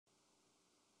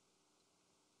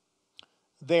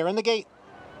They're in the gate.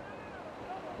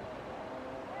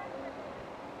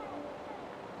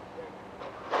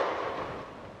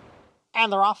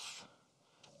 And they're off.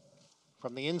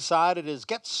 From the inside, it is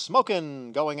Get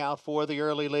Smokin' going out for the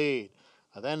early lead.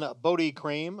 Then Bodie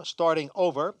Cream starting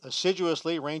over,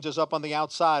 assiduously ranges up on the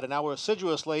outside, and now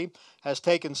assiduously has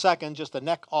taken second, just a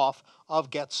neck off of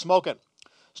Get Smokin'.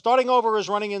 Starting over is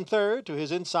running in third. To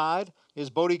his inside is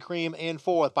Bodie Cream in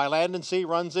fourth. By Land and Sea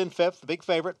runs in fifth, the big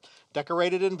favorite.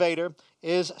 Decorated Invader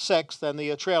is sixth, and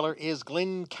the trailer is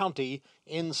Glynn County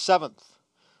in seventh.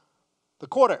 The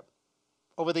quarter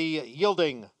over the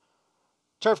yielding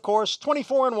turf course,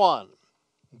 24-1.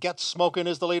 Get Smokin'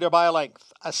 is the leader by a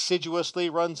length. Assiduously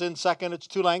runs in second. It's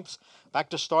 2 lengths. Back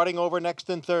to starting over next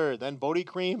in third. Then Bodie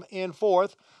Cream in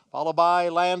fourth, followed by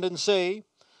Land and Sea.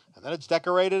 And then it's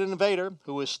Decorated Invader,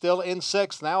 who is still in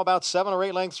sixth, now about 7 or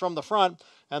 8 lengths from the front.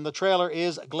 And the trailer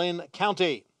is Glynn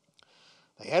County.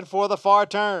 They head for the far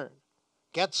turn.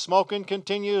 Get Smokin'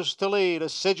 continues to lead.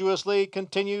 Assiduously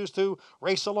continues to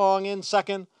race along in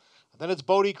second. Then it's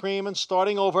Bodie Cream and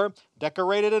starting over.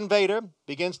 Decorated Invader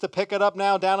begins to pick it up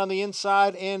now down on the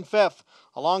inside in fifth.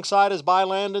 Alongside is By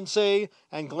Land and Sea,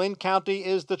 and Glynn County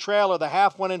is the trailer. The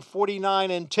half went in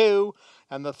 49-2,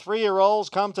 and the 3-year-olds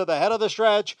come to the head of the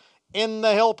stretch in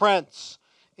the hill prints.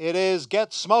 It is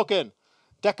Get Smokin'.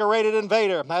 Decorated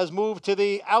Invader has moved to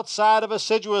the outside of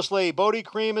assiduously. Bodie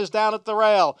Cream is down at the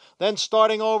rail. Then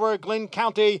starting over Glynn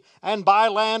County and By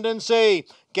Land and Sea.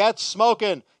 Get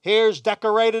Smokin'. Here's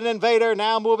Decorated Invader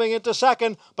now moving into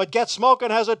second, but Get Smokin'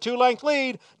 has a 2-length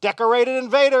lead. Decorated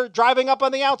Invader driving up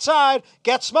on the outside.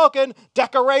 Get Smokin',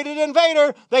 Decorated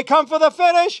Invader. They come for the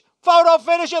finish. Photo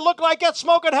finish. It looked like Get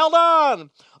Smokin' held on.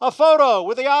 A photo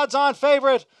with the odds-on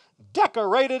favorite,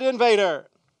 Decorated Invader.